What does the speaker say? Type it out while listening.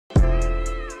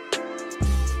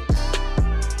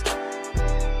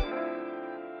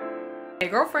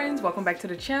girlfriends, welcome back to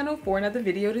the channel for another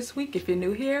video this week. If you're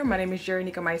new here, my name is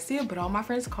GeranikaMycia, but all my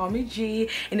friends call me G.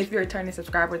 And if you're a returning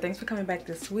subscriber, thanks for coming back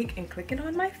this week and clicking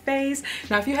on my face.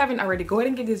 Now, if you haven't already, go ahead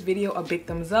and give this video a big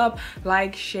thumbs up,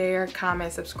 like, share,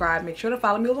 comment, subscribe. Make sure to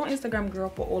follow me over on Instagram, girl,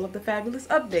 for all of the fabulous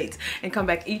updates, and come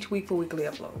back each week for weekly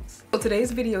uploads. So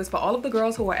today's video is for all of the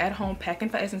girls who are at home packing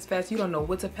for Essence Fest. You don't know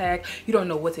what to pack, you don't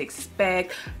know what to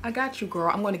expect. I got you,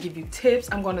 girl. I'm going to give you tips.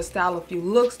 I'm going to style a few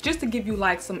looks just to give you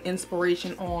like some inspiration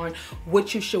on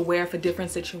what you should wear for different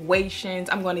situations.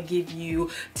 I'm going to give you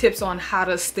tips on how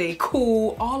to stay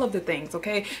cool, all of the things,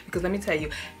 okay? Because let me tell you,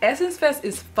 Essence Fest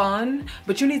is fun,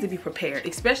 but you need to be prepared,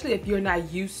 especially if you're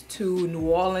not used to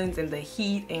New Orleans and the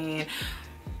heat and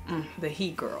the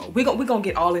heat, girl. We're gonna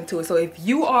get all into it. So if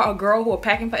you are a girl who are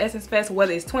packing for Essence Fest,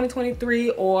 whether it's 2023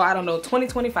 or I don't know,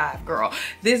 2025, girl,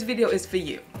 this video is for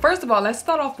you. First of all, let's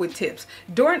start off with tips.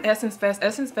 During Essence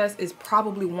Fest is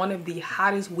probably one of the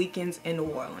hottest weekends in New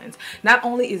Orleans. Not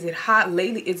only is it hot,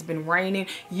 lately it's been raining.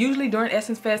 Usually during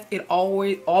Essence Fest, it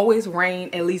always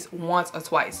rain at least once or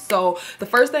twice. So the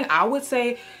first thing I would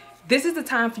say, this is the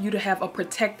time for you to have a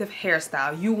protective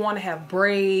hairstyle. You want to have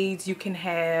braids, you can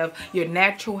have your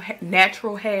natural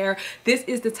hair. This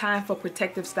is the time for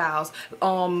protective styles.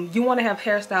 You want to have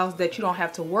hairstyles that you don't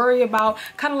have to worry about,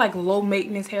 kind of like low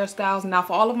maintenance hairstyles. Now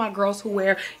for all of my girls who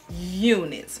wear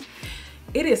units,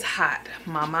 it is hot,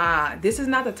 mama. This is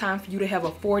not the time for you to have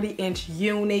a 40-inch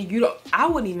unit. I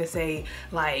wouldn't even say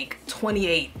like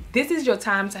 28. This is your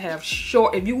time to have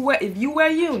short. If you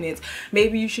wear units,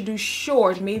 maybe you should do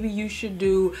short. Maybe you should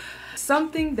do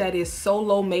something that is so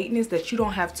low maintenance that you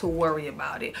don't have to worry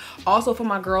about it. Also, for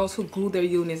my girls who glue their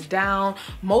units down,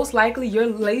 most likely your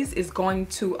lace is going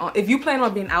to, if you plan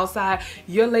on being outside,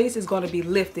 your lace is going to be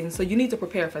lifting. So you need to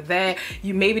prepare for that.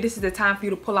 Maybe this is the time for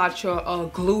you to pull out your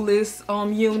glueless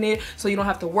unit so you don't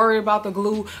have to worry about the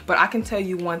glue. But I can tell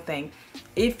you one thing.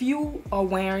 If you are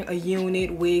wearing a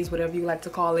unit, wigs, whatever you like to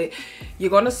call it, you're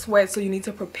going to sweat, so you need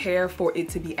to prepare for it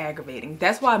to be aggravating.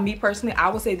 That's why me personally, I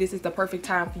would say this is the perfect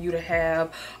time for you to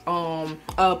have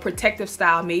a protective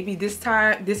style. Maybe this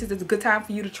is a good time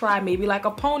for you to try maybe like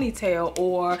a ponytail,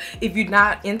 or if you're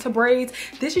not into braids,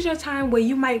 this is your time where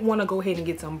you might want to go ahead and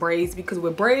get some braids, because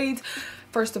with braids,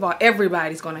 first of all,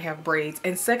 everybody's going to have braids,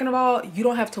 and second of all, you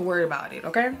don't have to worry about it,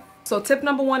 okay? So tip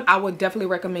number one, I would definitely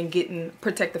recommend getting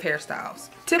protective hairstyles.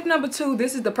 Tip number two,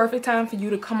 this is the perfect time for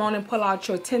you to come on and pull out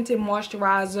your tinted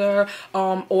moisturizer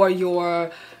or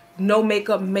your no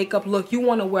makeup look. You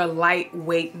want to wear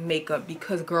lightweight makeup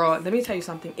because, girl, let me tell you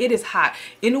something. It is hot.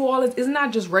 In New Orleans, it's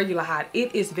not just regular hot.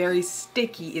 It is very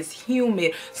sticky. It's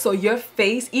humid. So your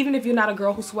face, even if you're not a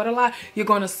girl who sweat a lot, you're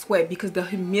going to sweat because the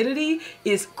humidity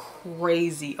is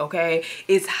crazy, okay?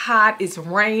 It's hot. It's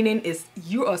raining.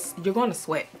 You're going to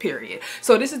sweat, period.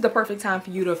 So this is the perfect time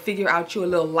for you to figure out your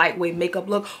little lightweight makeup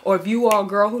look. Or if you are a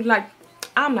girl who like,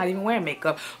 I'm not even wearing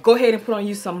makeup, go ahead and put on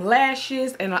you some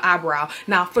lashes and an eyebrow.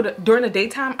 Now during the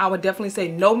daytime, I would definitely say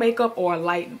no makeup or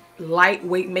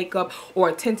lightweight makeup or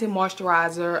a tinted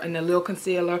moisturizer and a little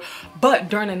concealer. But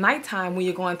during the nighttime, when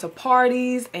you're going to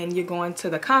parties and you're going to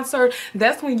the concert,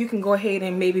 that's when you can go ahead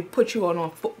and maybe put you on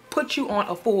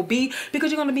a full beat,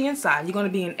 because you're going to be inside. You're going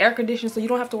to be in air conditioning, so you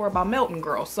don't have to worry about melting,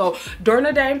 girl. So during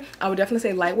the day, I would definitely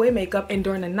say lightweight makeup, and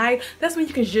during the night, that's when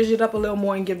you can zhuzh it up a little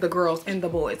more and give the girls and the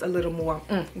boys a little more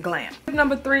glam.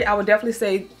 Number three, I would definitely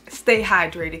say stay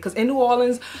hydrated, because in New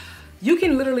Orleans, you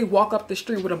can literally walk up the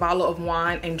street with a bottle of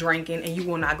wine and drinking, and you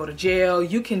will not go to jail.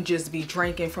 You can just be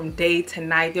drinking from day to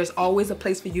night. There's always a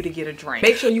place for you to get a drink.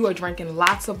 Make sure you are drinking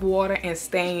lots of water and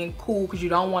staying cool, because you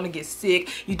don't want to get sick.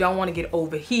 You don't want to get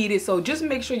overheated. So just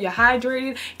make sure you're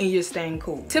hydrated and you're staying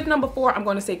cool. Tip number four, I'm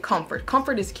going to say comfort.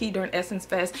 Comfort is key during Essence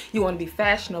Fest. You want to be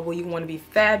fashionable. You want to be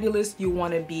fabulous. You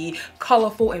want to be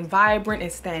colorful and vibrant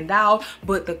and stand out.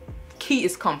 But the key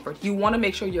is comfort. You want to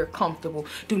make sure you're comfortable.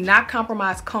 Do not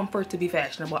compromise comfort to be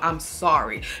fashionable. I'm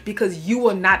sorry, because you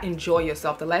will not enjoy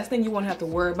yourself. The last thing you want to have to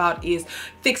worry about is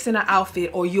fixing an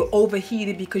outfit, or you're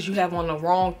overheated because you have on the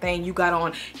wrong thing. You got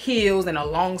on heels and a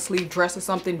long sleeve dress or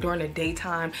something during the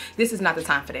daytime. This is not the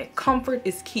time for that. Comfort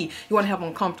is key. You want to have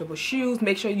on comfortable shoes.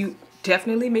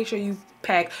 Definitely make sure you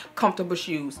pack comfortable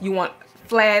shoes. You want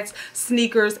flats,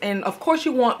 sneakers, and of course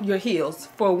you want your heels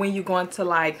for when you're going to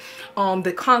like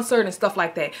the concert and stuff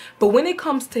like that. But when it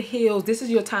comes to heels, this is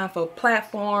your time for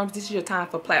platforms. This is your time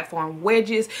for platform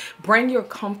wedges. Bring your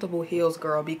comfortable heels,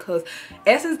 girl, because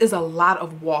Essence is a lot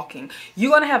of walking.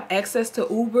 You're gonna have access to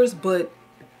Ubers, but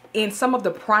in some of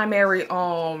the primary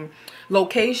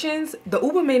locations, the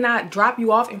Uber may not drop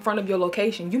you off in front of your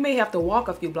location. You may have to walk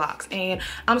a few blocks. And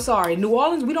I'm sorry, New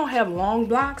Orleans, we don't have long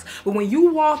blocks, but when you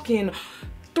walk in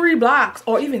 3 blocks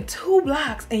or even 2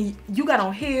 blocks and you got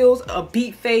on heels, a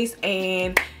beat face,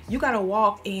 and you gotta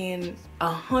walk in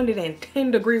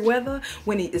 110-degree weather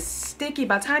when it is sticky.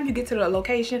 By the time you get to the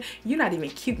location, you're not even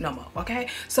cute no more, okay?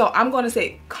 So I'm gonna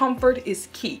say comfort is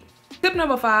key. Tip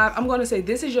number 5, I'm gonna say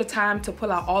this is your time to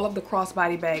pull out all of the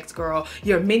crossbody bags, girl.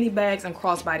 Your mini bags and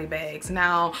crossbody bags.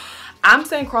 Now, I'm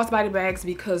saying crossbody bags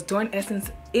because during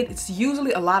Essence, it's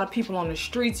usually a lot of people on the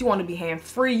streets. You want to be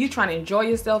hand-free. You trying to enjoy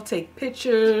yourself, take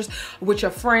pictures with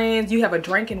your friends. You have a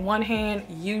drink in one hand,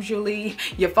 usually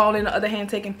your phone in the other hand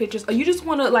taking pictures, or you just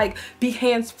want to like be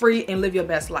hands-free and live your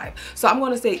best life. So I'm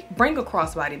going to say bring a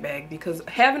crossbody bag, because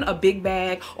having a big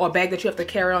bag or a bag that you have to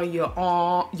carry on your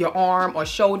arm or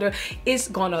shoulder, it's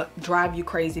gonna drive you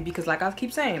crazy, because like I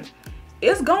keep saying,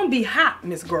 it's gonna be hot,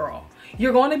 Miss Girl.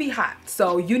 You're going to be hot,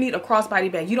 so you need a crossbody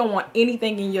bag. You don't want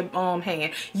anything in your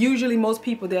hand. Usually most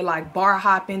people, they're like bar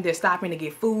hopping, they're stopping to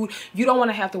get food. You don't want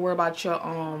to have to worry about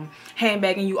your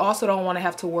handbag, and you also don't want to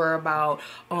have to worry about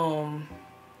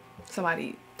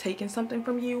somebody taking something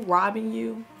from you, robbing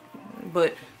you.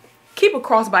 But keep a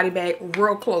crossbody bag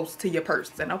real close to your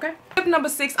person, okay? Tip number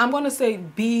 6, I'm gonna say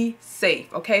be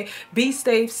safe, okay? Be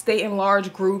safe, stay in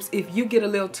large groups. If you get a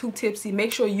little too tipsy,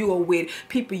 make sure you are with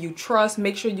people you trust.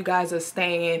 Make sure you guys are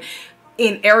staying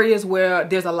in areas where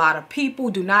there's a lot of people.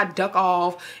 Do not duck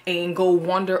off and go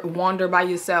wander by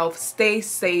yourself. Stay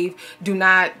safe. Do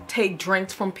not take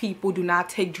drinks from people. Do not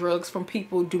take drugs from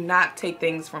people. Do not take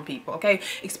things from people, okay?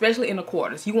 Especially in the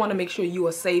quarters. You want to make sure you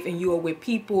are safe and you are with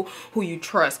people who you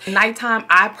trust. Nighttime,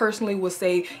 I personally would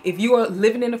say, if you are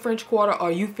living in the French Quarter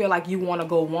or you feel like you want to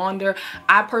go wander,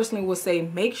 I personally would say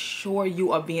make sure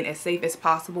you are being as safe as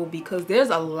possible, because there's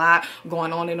a lot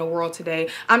going on in the world today.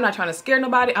 I'm not trying to scare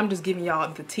nobody. I'm just giving y'all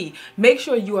the tea. Make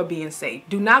sure you are being safe.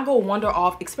 Do not go wander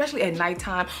off, especially at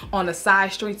nighttime, on the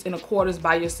side streets in the quarters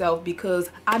by yourself, because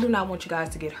I do not want you guys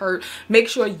to get hurt. Make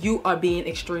sure you are being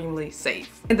extremely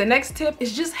safe. And the next tip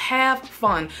is just have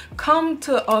fun. Come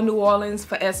to New Orleans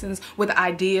for Essence with the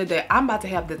idea that I'm about to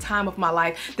have the time of my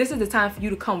life. This is the time for you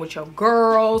to come with your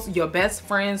girls, your best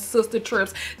friends, sister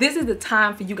trips. This is the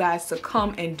time for you guys to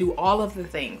come and do all of the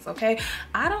things, okay?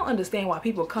 I don't understand why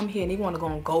people come here and they want to go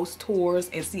on ghost tours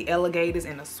and see alligators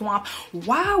in a swamp.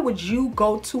 Why would you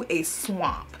go to a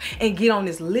swamp and get on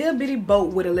this little bitty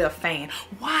boat with a little fan?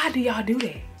 Why do y'all do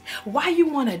that? Why you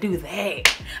want to do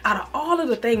that? Out of all of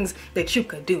the things that you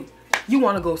could do, you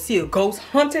want to go see a ghost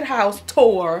haunted house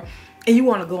tour, and you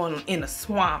want to go in a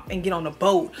swamp and get on a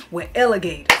boat with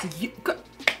alligators.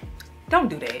 Don't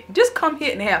do that. Just come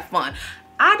here and have fun.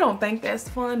 I don't think that's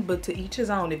fun, but to each his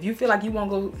own. If you feel like you want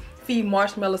to go feed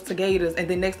marshmallows to gators and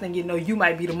then next thing you know, you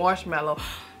might be the marshmallow,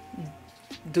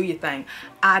 do your thing.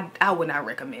 I would not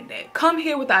recommend that. Come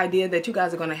here with the idea that you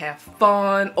guys are going to have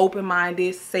fun,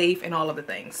 open-minded, safe, and all of the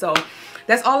things. So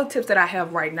that's all the tips that I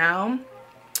have right now.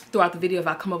 Throughout the video, if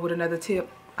I come up with another tip,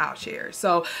 I'll share.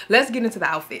 So let's get into the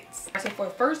outfits. So for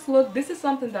the first look, this is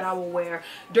something that I will wear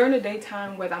during the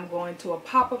daytime, whether I'm going to a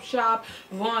pop-up shop,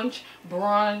 lunch,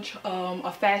 brunch,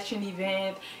 a fashion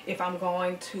event. If I'm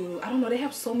going to, I don't know, they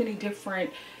have so many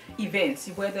different events,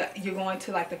 whether you're going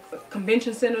to like the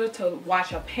convention center to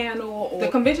watch a panel, or the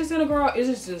convention center, girl,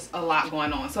 it's just a lot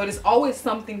going on. So there's always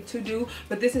something to do,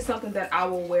 but this is something that I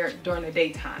will wear during the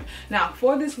daytime. Now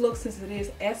for this look, since it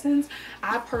is Essence,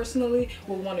 I personally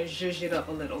will want to zhuzh it up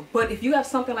a little. But if you have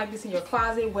something like this in your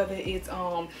closet, whether it's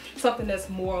something that's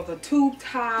more of a tube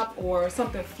top or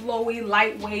something flowy,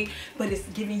 lightweight, but it's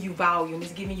giving you volume,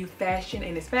 it's giving you fashion,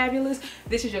 and it's fabulous,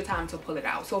 this is your time to pull it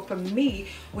out. So for me,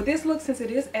 with this look, since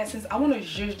it is Essence, I want to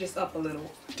zhuzh this up a little.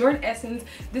 During Essence,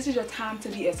 this is your time to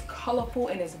be as colorful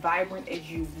and as vibrant as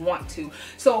you want to.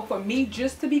 So for me,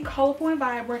 just to be colorful and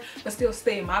vibrant but still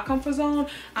stay in my comfort zone,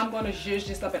 I'm going to zhuzh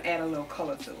this up and add a little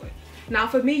color to it. Now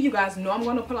for me, you guys know I'm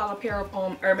going to pull out a pair of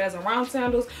HErmes Oran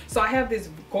sandals. So I have this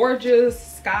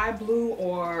gorgeous sky blue,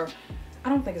 or I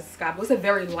don't think it's sky blue, it's a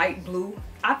very light blue.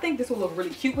 I think this will look really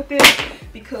cute with this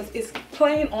because it's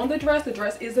plain on the dress. The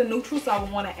dress is a neutral, so I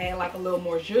want to add like a little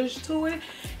more zhuzh to it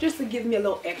just to give me a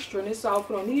little extraness. So I'll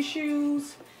put on these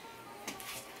shoes.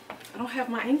 I don't have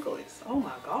my anklets. Oh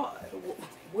my god,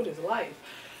 what is life?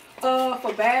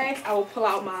 For bags, I will pull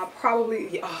out my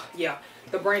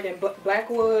the Brandon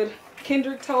Blackwood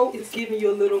Kendrick tote. It's giving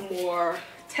you a little more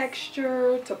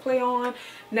texture to play on.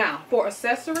 Now for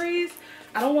accessories,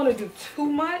 I don't want to do too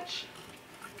much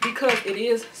because it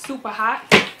is super hot,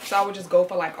 so I would just go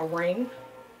for like a ring.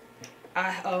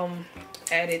 I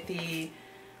added the,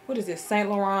 what is this, Saint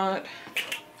Laurent,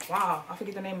 wow, I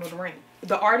forget the name of the ring,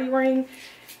 the Artie ring.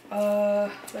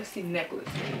 Let's see, necklaces.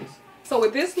 So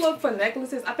with this look for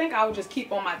necklaces, I think I would just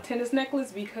keep on my tennis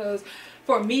necklace, because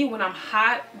for me, when I'm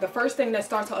hot, the first thing that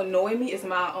starts to annoy me is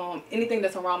my anything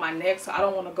that's around my neck. So I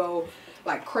don't want to go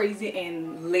like crazy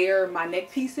and layer my neck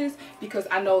pieces, because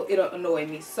I know it'll annoy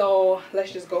me. So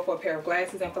let's just go for a pair of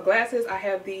glasses. And for glasses, I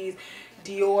have these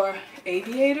Dior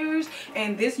aviators,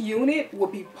 and this unit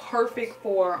would be perfect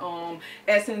for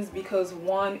Essence, because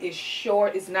one is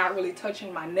short, it's not really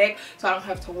touching my neck, so I don't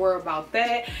have to worry about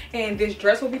that. And this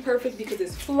dress will be perfect because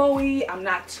it's flowy, I'm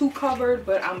not too covered,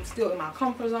 but I'm still in my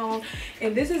comfort zone.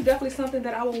 And this is definitely something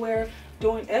that I will wear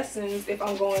during Essence if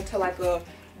I'm going to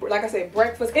like I said,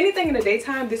 breakfast, anything in the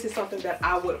daytime. This is something that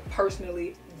I would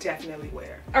personally definitely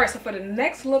wear. All right, so for the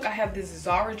next look, I have this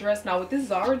Zara dress. Now with this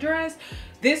Zara dress,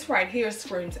 this right here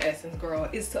screams Essence, girl.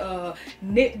 It's a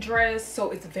knit dress,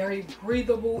 so it's very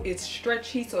breathable, it's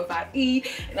stretchy, so if I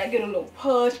eat and I get a little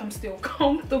push, I'm still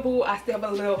comfortable, I still have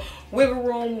a little wiggle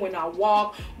room when I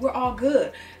walk, we're all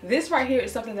good. This right here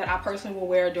is something that I personally will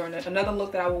wear during another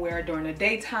look that I will wear during the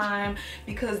daytime,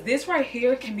 because this right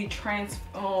here can be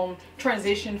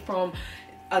transitioned from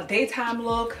a daytime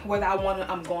look, whether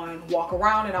I'm going to walk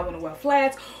around and I want to wear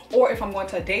flats, or if I'm going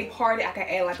to a day party, I can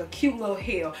add like a cute little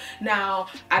heel. Now,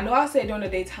 I know I said during the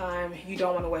daytime you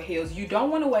don't want to wear heels. You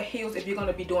don't want to wear heels if you're going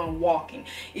to be doing walking.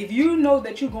 If you know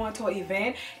that you're going to an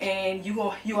event and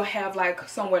you'll have like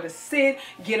somewhere to sit,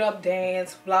 get up,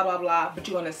 dance, blah blah blah, but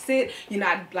you're going to sit, you're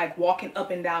not like walking up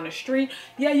and down the street,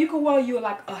 yeah, you can wear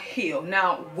like a heel.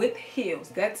 Now with heels,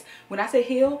 that's when I say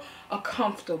heel, a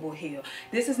comfortable heel.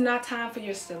 This is not time for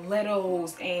your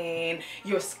stilettos and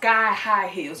your sky high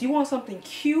heels. You want something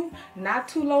cute, not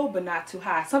too low but not too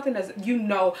high, something that's, you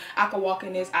know, I can walk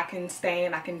in this, I can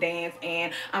stand, I can dance,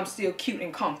 and I'm still cute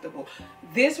and comfortable.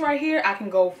 This right here, I can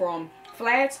go from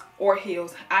flats or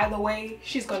heels. Either way,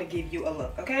 she's gonna give you a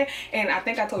look, okay? And I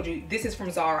think I told you this is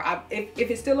from Zara. If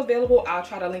it's still available, I'll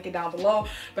try to link it down below,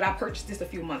 but I purchased this a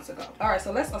few months ago. All right,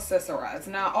 so let's accessorize.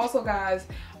 Now also guys,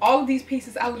 all of these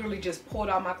pieces I literally just pulled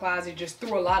out my closet, just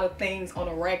threw a lot of things on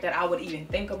a rack that I would even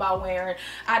think about wearing.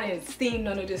 I didn't steam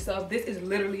none of this stuff. This is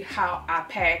literally how I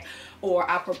pack or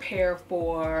I prepare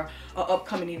for an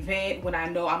upcoming event. When I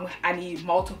know I need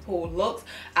multiple looks,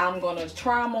 I'm gonna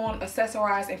try them on,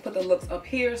 accessorize, and put the looks up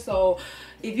here. So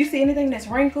if you see anything that's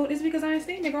wrinkled, it's because I ain't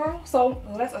seen it, girl. So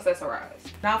let's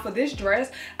accessorize. Now for this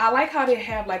dress, I like how they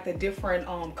have like the different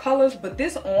colors, but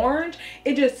this orange,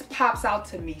 it just pops out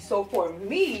to me. So for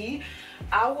me,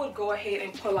 I would go ahead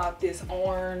and pull out this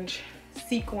orange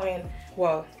sequin,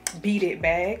 well, beaded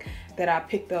bag that I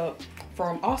picked up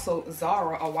from also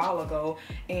Zara a while ago,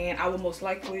 and I will most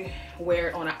likely wear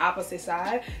it on the opposite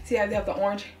side. See how they have the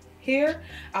orange here?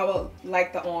 I would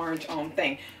like the orange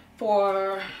thing.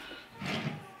 For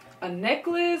a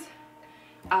necklace,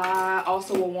 I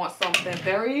also will want something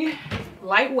very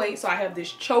lightweight, so I have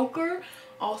this choker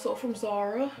also from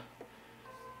Zara.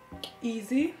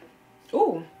 Easy.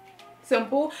 Ooh,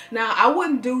 simple. Now I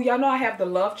wouldn't do, y'all know I have the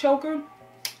love choker.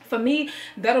 For me,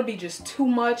 that'll be just too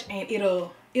much, and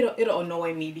it'll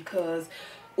annoy me because,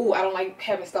 ooh, I don't like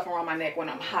having stuff around my neck when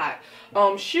I'm hot.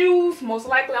 Shoes, most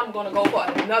likely I'm gonna go for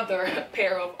another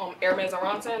pair of HErmes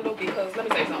Oran sandals, because let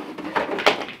me say something.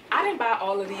 I didn't buy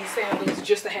all of these sandals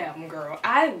just to have them, girl.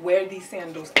 I wear these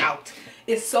sandals out.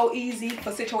 It's so easy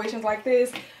for situations like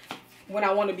this when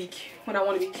I want to be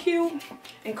cute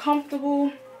and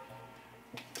comfortable.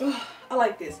 Ugh, I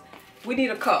like this. We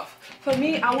need a cuff. For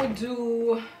me, I would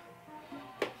do.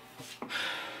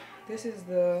 This is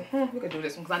the, we could do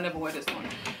this one because I never wear this one.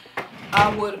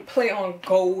 I would play on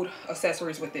gold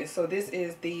accessories with this. So this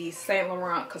is the Saint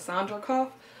Laurent Cassandra cuff,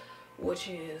 which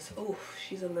is, oh,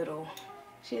 she's a little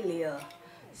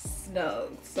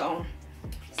snug. So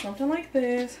something like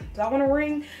this. Do I want a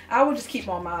ring? I would just keep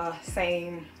on my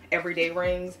same everyday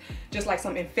rings, just like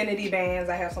some infinity bands.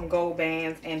 I have some gold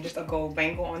bands and just a gold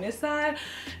bangle on this side.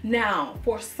 Now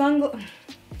for sunglasses,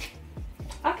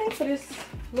 I think for this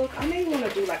look, I may want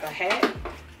to do like a hat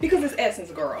because it's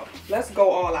Essence, girl. Let's go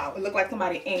all out. It look like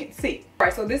somebody ain't see. All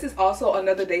right, so this is also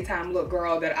another daytime look,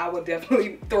 girl, that I would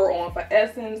definitely throw on for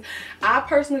Essence. I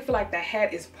personally feel like the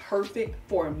hat is perfect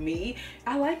for me.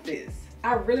 I like this.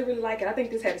 I really, really like it. I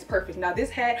think this hat is perfect. Now, this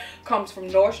hat comes from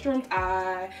Nordstrom's.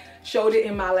 I showed it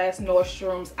in my last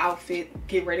Nordstrom's outfit,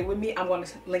 Get Ready With Me. I'm going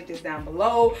to link this down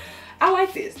below. I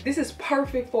like this. This is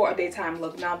perfect for a daytime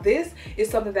look. Now, this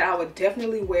is something that I would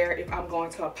definitely wear if I'm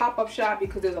going to a pop-up shop,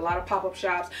 because there's a lot of pop-up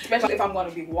shops, especially if I'm going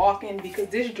to be walking, because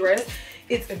this dress,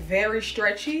 it's very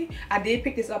stretchy. I did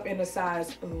pick this up in a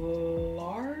size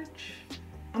large.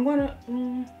 I'm going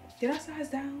to, did I size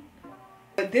down?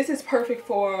 But this is perfect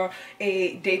for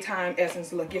a daytime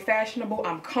Essence look. You're fashionable,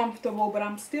 I'm comfortable, but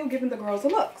I'm still giving the girls a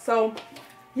look. So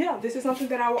yeah, this is something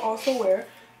that I will also wear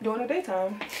during the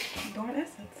daytime, during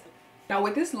Essence. Now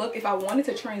with this look, if I wanted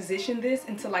to transition this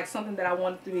into like something that I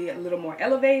wanted to be a little more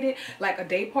elevated, like a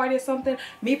day party or something,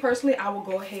 me personally, I will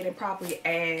go ahead and probably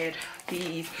add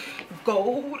these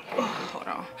gold, hold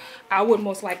on. I would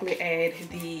most likely add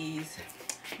these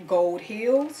gold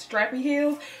heels, strappy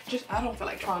heels. Just, I don't feel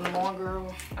like trying them on,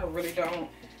 girl. I really don't.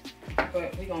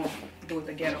 But we're gonna do it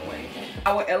the ghetto way.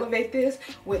 I will elevate this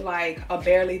with like a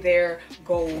barely there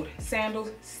gold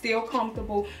sandals, still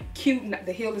comfortable, cute.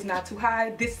 The heel is not too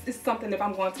high. This is something if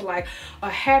I'm going to like a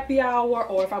happy hour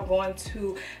or if I'm going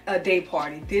to a day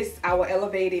party. This I will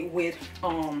elevate it with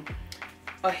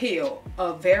a heel,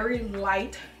 a very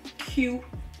light, cute,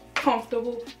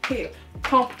 comfortable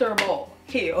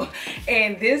heel.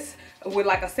 And this with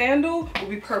like a sandal will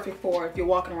be perfect for if you're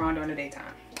walking around during the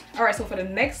daytime. All right, so for the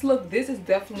next look, this is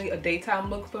definitely a daytime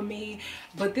look for me,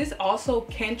 but this also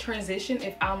can transition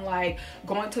if I'm like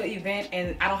going to an event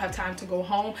and I don't have time to go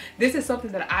home. This is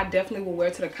something that I definitely will wear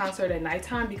to the concert at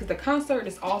nighttime because the concert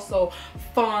is also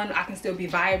fun. I can still be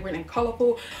vibrant and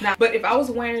colorful. Now, but if I was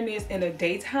wearing this in the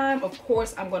daytime, of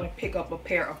course, I'm going to pick up a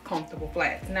pair of comfortable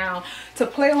flats. Now, to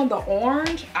play on the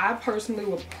orange, I personally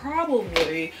would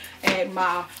probably add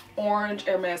my orange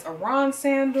Hermes Oran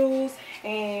sandals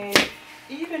and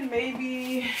even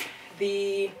maybe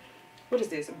the, what is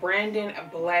this, Brandon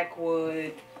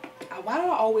Blackwood, why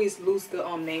do I always lose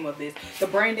the name of this, the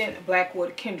Brandon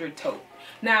Blackwood Kindred tote.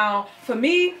 Now for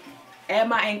me, at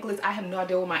my anklets, I have no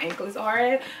idea where my anklets are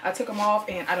at. I took them off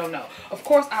and I don't know. Of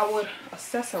course I would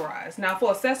accessorize. Now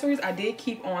for accessories, I did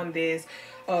keep on this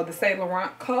the Saint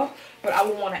Laurent cuff, but I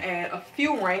would want to add a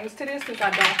few rings to this since I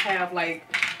don't have like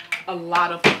a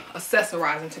lot of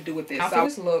accessorizing to do with this. Now for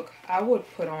this look, I would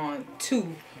put on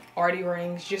 2 arty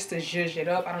rings just to zhuzh it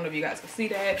up. I don't know if you guys can see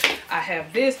that. I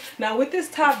have this. Now with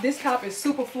this top is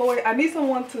super flowy. I need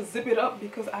someone to zip it up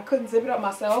because I couldn't zip it up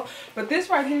myself. But this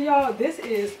right here, y'all, this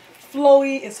is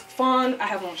flowy, it's fun. I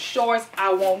have on shorts,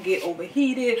 I won't get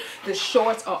overheated. The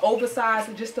shorts are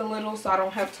oversized just a little, so I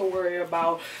don't have to worry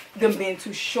about them being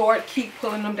too short. Keep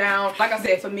pulling them down. Like I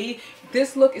said, for me,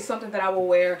 this look is something that I will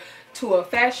wear to a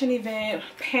fashion event,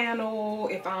 panel,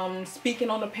 if I'm speaking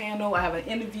on the panel, I have an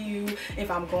interview, if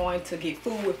I'm going to get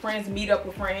food with friends, meet up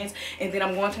with friends, and then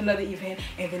I'm going to another event,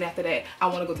 and then after that, I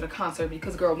want to go to the concert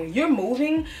because, girl, when you're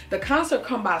moving, the concert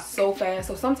come by so fast,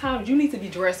 so sometimes you need to be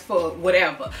dressed for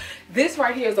whatever. This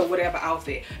right here is a whatever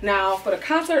outfit. Now, for the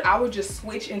concert, I would just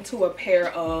switch into a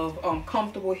pair of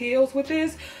comfortable heels with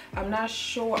this. I'm not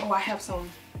sure. Oh, I have some.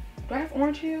 Do I have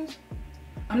orange heels?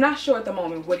 I'm not sure at the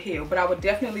moment what heel, but I would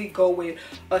definitely go with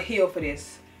a heel for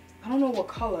this. I don't know what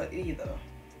color either.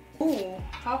 Ooh,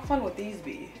 how fun would these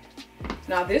be?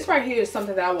 Now this right here is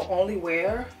something that I will only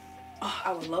wear. Oh,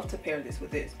 I would love to pair this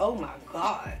with this. Oh my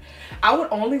God. I would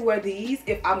only wear these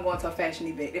if I'm going to a fashion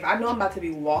event. If I know I'm about to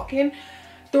be walking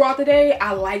throughout the day,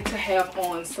 I like to have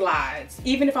on slides.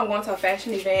 Even if I'm going to a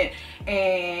fashion event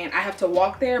and I have to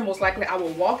walk there, most likely I will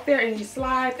walk there in these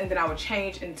slides and then I will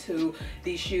change into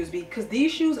these shoes because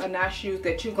these shoes are not shoes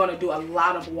that you're going to do a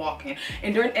lot of walking.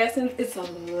 And during Essence, it's a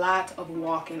lot of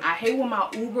walking. I hate when my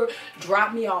Uber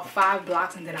dropped me off 5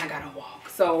 blocks and then I gotta walk.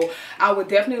 So I would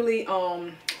definitely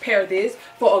pair this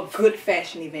for a good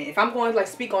fashion event. If I'm going to like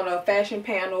speak on a fashion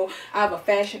panel, I have a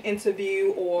fashion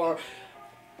interview, or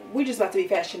we just about to be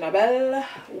fashionable,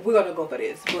 we're gonna go for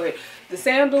this. But the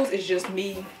sandals is just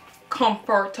me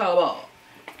comfortable.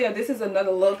 Yeah, this is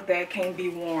another look that can be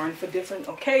worn for different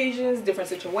occasions, different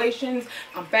situations.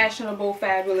 I'm fashionable,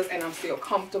 fabulous, and I'm still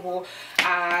comfortable.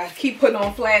 I keep putting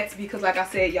on flats because, like I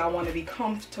said, y'all want to be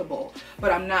comfortable,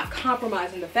 but I'm not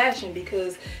compromising the fashion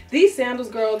because these sandals,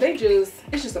 girl, it's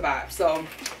just a vibe. So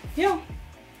yeah.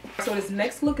 So this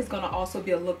next look is going to also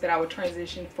be a look that I would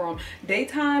transition from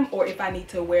daytime, or if I need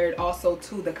to wear it also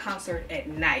to the concert at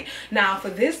night. Now for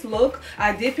this look,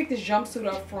 I did pick this jumpsuit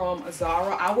up from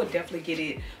Zara. I would definitely get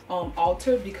it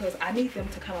altered because I need them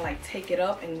to kind of like take it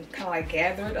up and kind of like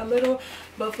gather it a little.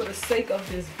 But for the sake of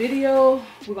this video,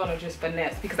 we're going to just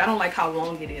finesse because I don't like how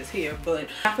long it is here.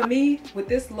 But for me, with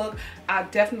this look, I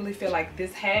definitely feel like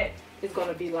this hat is going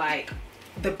to be like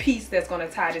the piece that's going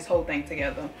to tie this whole thing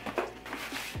together.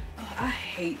 I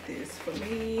hate this. For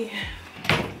me,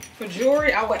 for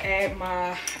jewelry, I would add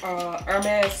my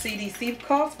Hermes CDC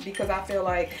cuffs because I feel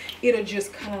like it'll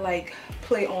just kind of like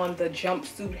play on the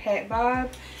jumpsuit hat vibe,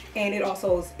 and it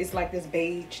also is like this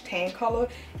beige tan color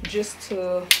just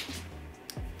to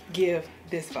give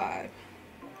this vibe.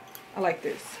 I like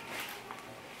this.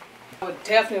 I would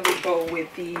definitely go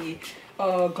with the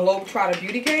Globetrotter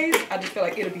beauty case. I just feel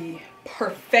like it'll be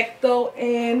perfecto,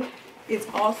 and it's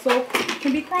also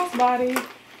can be crossbody.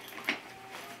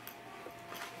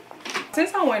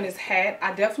 Since I'm wearing this hat,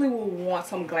 I definitely will want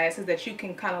some glasses that you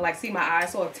can kind of like see my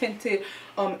eyes, so a tinted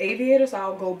aviator. So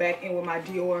I'll go back in with my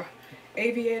Dior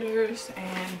aviators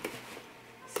and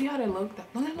see how they look.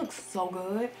 That looks so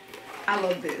good. I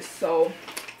love this. So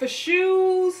for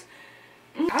shoes,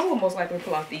 I will most likely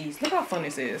pull out these. Look how fun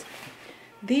this is.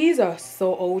 These are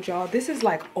so old, y'all. This is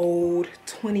like old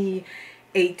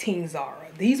 2018 Zara.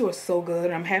 These were so good,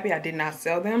 and I'm happy I did not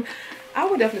sell them. I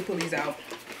would definitely pull these out.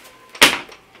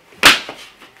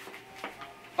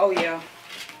 Oh yeah,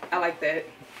 I like that.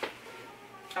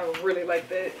 I really like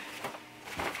that.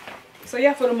 So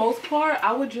yeah, for the most part,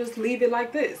 I would just leave it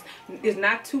like this. It's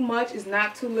not too much, it's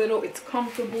not too little, it's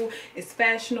comfortable, it's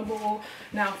fashionable.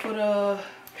 Now for the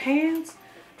pants,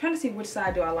 I'm trying to see which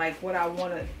side do I like, what I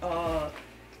want to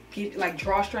get, like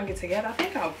drawstring it together. I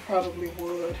think I probably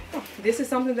would. This is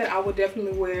something that I would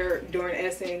definitely wear during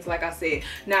Essence, like I said.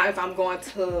 Now if I'm going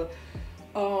to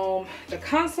the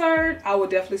concert, I would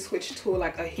definitely switch to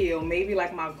like a heel, maybe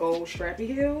like my gold strappy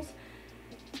heels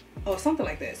or something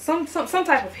like that, some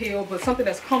type of heel, but something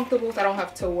that's comfortable so I don't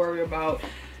have to worry about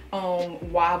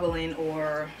wobbling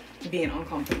or being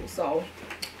uncomfortable. So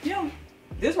yeah,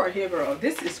 this right here, girl,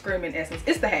 this is screaming Essence.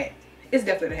 It's the hat. It's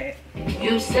definitely the hat.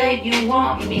 You said you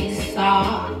want me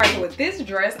soft. Alright, so with this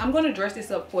dress, I'm gonna dress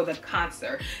this up for the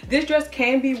concert. This dress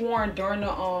can be worn during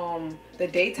the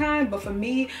daytime, but for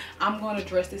me, I'm gonna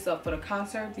dress this up for the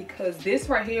concert because this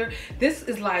right here, this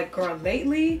is like, girl,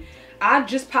 lately I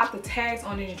just popped the tags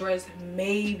on this dress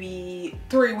maybe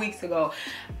 3 weeks ago.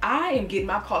 I am getting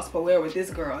my cost per wear with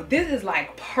this, girl. This is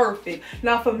like perfect.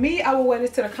 Now for me, I will wear this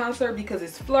to the concert because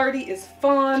it's flirty, it's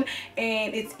fun,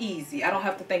 and it's easy. I don't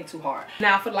have to think too hard.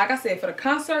 Now for, like I said, for the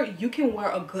concert, you can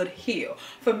wear a good heel.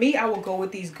 For me, I will go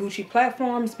with these Gucci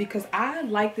platforms because I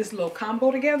like this little combo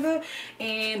together,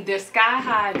 and they're sky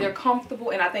high, they're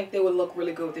comfortable, and I think they would look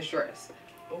really good with this dress.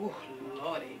 Oh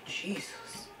Lordy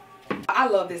Jesus. I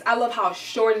love this. I love how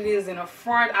short it is in the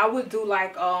front. I would do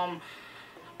like a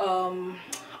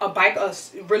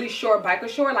really short biker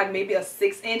short, like maybe a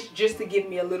 6-inch, just to give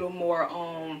me a little more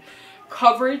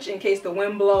coverage in case the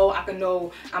wind blow. I can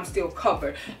know I'm still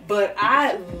covered. But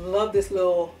I love this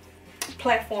little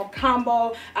platform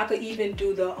combo. I could even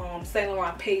do the Saint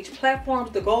Laurent Page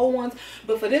platforms, the gold ones,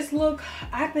 but for this look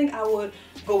I think I would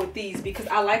go with these because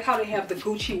I like how they have the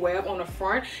Gucci web on the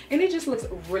front and it just looks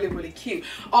really cute.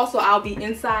 Also, I'll be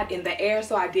inside in the air,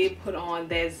 so I did put on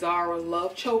that Zara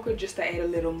love choker just to add a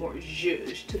little more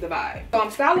zhuzh to the vibe. So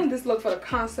I'm styling this look for the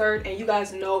concert, and you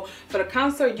guys know for the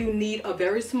concert you need a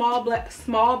very small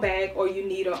bag, or you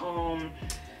need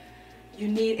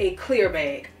a clear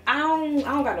bag. I don't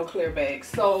got no clear bag,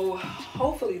 so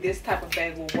hopefully this type of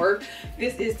bag will work.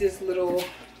 This is this little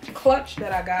clutch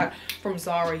that I got from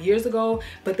Zara years ago,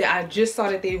 but I just saw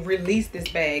that they released this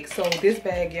bag. So this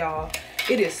bag, y'all,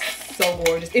 it is so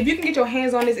gorgeous. If you can get your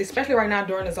hands on this, especially right now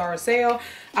during the Zara sale,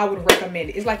 I would recommend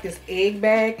it. It's like this egg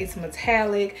bag. It's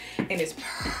metallic and it's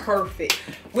perfect.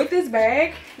 With this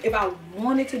bag, if I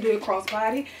wanted to do a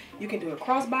crossbody, you can do a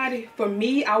crossbody. For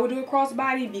me, I would do a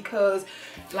crossbody because,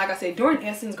 like I said, during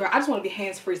Essence, girl, I just want to be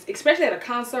hands-free. Especially at a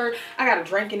concert, I got a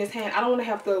drink in this hand. I don't want to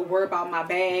have to worry about my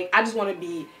bag. I just want to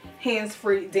be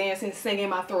hands-free, dancing, singing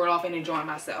my throat off, and enjoying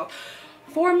myself.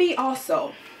 For me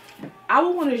also, I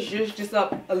would want to zhuzh this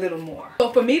up a little more.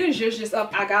 So for me to zhuzh this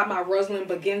up, I got my Ruslan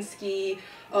Baginski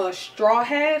straw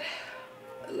hat.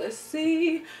 Let's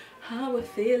see how we're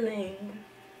feeling.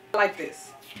 I like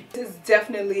this. This is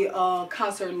definitely a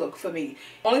concert look for me.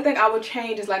 Only thing I would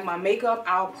change is like my makeup.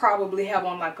 I'll probably have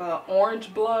on like a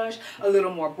orange blush, a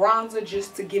little more bronzer,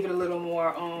 just to give it a little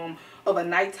more of a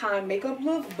nighttime makeup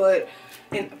look, but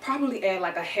and probably add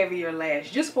like a heavier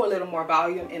lash just for a little more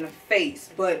volume in the face.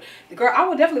 But girl, I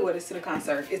would definitely wear this to the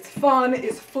concert. It's fun,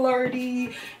 it's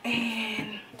flirty,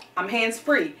 and I'm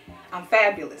hands-free. I'm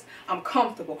fabulous. I'm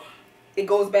comfortable. It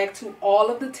goes back to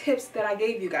all of the tips that I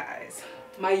gave you guys.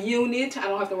 My unit, I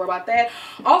don't have to worry about that.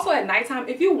 Also at nighttime,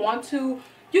 if you want to,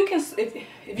 you can,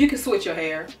 if you can switch your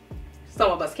hair. Some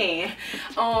of us can.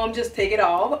 Just take it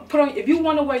off. Put on, if you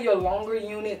want to wear your longer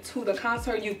unit to the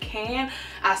concert, you can.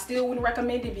 I still wouldn't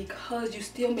recommend it because you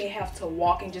still may have to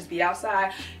walk and just be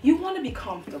outside. You want to be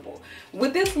comfortable.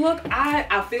 With this look,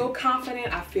 I feel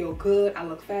confident, I feel good, I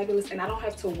look fabulous, and I don't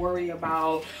have to worry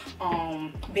about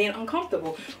being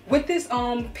uncomfortable. With this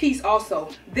piece also,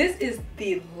 this is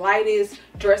the lightest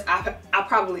dress I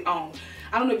probably own.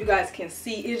 I don't know if you guys can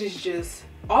see, it is just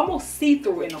almost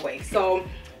see-through in a way. So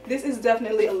this is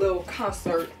definitely a little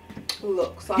concert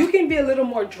look. So you can be a little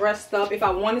more dressed up. If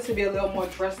I wanted to be a little more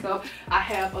dressed up, I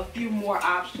have a few more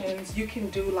options. You can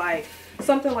do like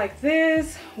something like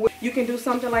this. You can do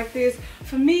something like this.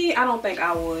 For me, I don't think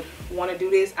I would want to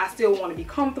do this. I still want to be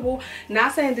comfortable.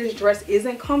 Not saying this dress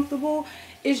isn't comfortable.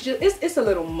 It's just it's a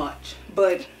little much.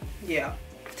 But yeah.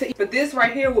 But this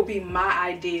right here will be my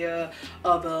idea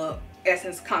of a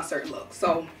Essence concert look.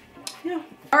 So yeah.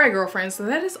 Alright girlfriends, so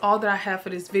that is all that I have for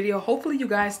this video. Hopefully you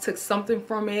guys took something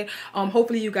from it.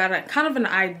 Hopefully you got a kind of an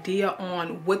idea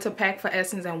on what to pack for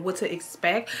Essence and what to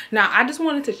expect. Now I just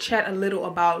wanted to chat a little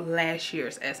about last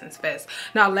year's Essence Fest.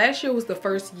 Now last year was the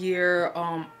first year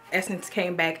Essence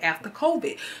came back after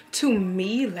COVID. To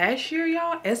me, last year,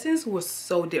 y'all, Essence was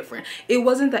so different. It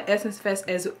wasn't the Essence Fest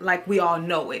as like we all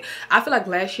know it. I feel like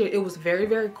last year it was very,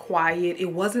 very quiet.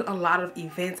 It wasn't a lot of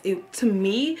events. To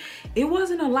me, it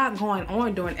wasn't a lot going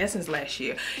on during Essence last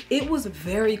year. It was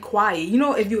very quiet. You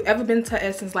know, if you've ever been to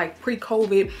Essence like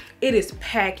pre-COVID, it is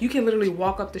packed. You can literally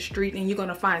walk up the street and you're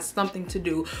gonna find something to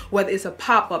do. Whether it's a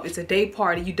pop-up, it's a day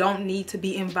party. You don't need to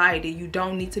be invited. You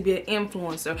don't need to be an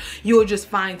influencer. You'll just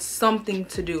find something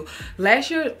to do. Last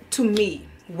year, to me,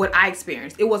 what I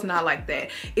experienced, it was not like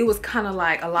that. It was kind of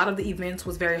like a lot of the events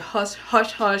was very hush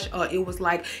hush, or it was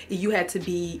like you had to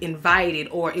be invited,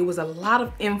 or it was a lot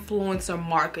of influencer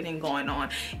marketing going on.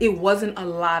 It wasn't a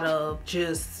lot of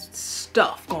just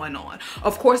stuff going on.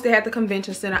 Of course, they had the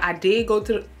convention center. I did go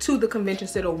to the convention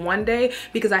center one day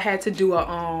because I had to do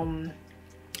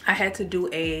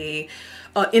a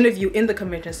interview in the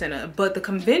convention center. But the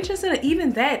convention center,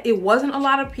 even that, it wasn't a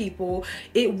lot of people.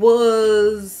 It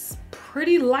was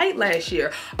pretty light last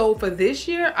year. So for this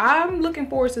year, I'm looking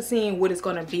forward to seeing what it's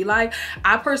gonna be like.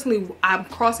 I'm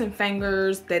crossing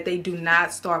fingers that they do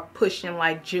not start pushing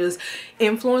like just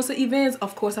influencer events.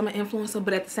 Of course, I'm an influencer,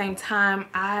 but at the same time,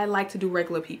 I like to do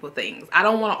regular people things. I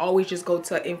don't want to always just go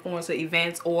to influencer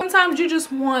events, or sometimes you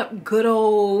just want good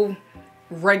old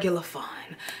regular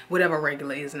fun, whatever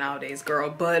regular is nowadays, girl.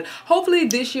 But hopefully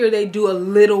this year they do a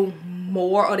little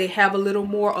more, or they have a little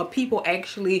more, or people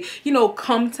actually, you know,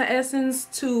 come to Essence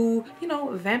to, you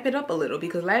know, vamp it up a little,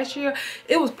 because last year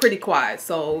it was pretty quiet.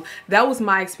 So that was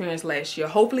my experience last year.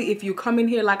 Hopefully if you come in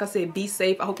here, like I said, be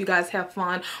safe. I hope you guys have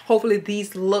fun. Hopefully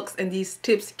these looks and these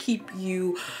tips keep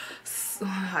you,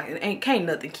 can't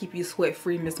nothing keep you sweat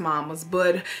free, Miss Mamas,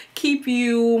 but keep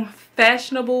you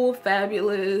fashionable,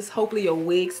 fabulous. Hopefully your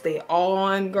wigs stay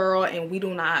on, girl, and we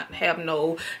do not have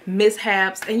no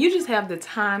mishaps, and you just have the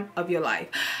time of your life.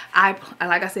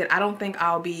 Like I said, I don't think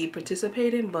I'll be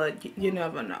participating, but you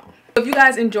never know. If you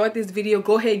guys enjoyed this video,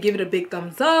 go ahead, give it a big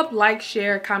thumbs up, like,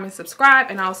 share, comment, subscribe,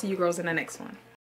 and I'll see you girls in the next one.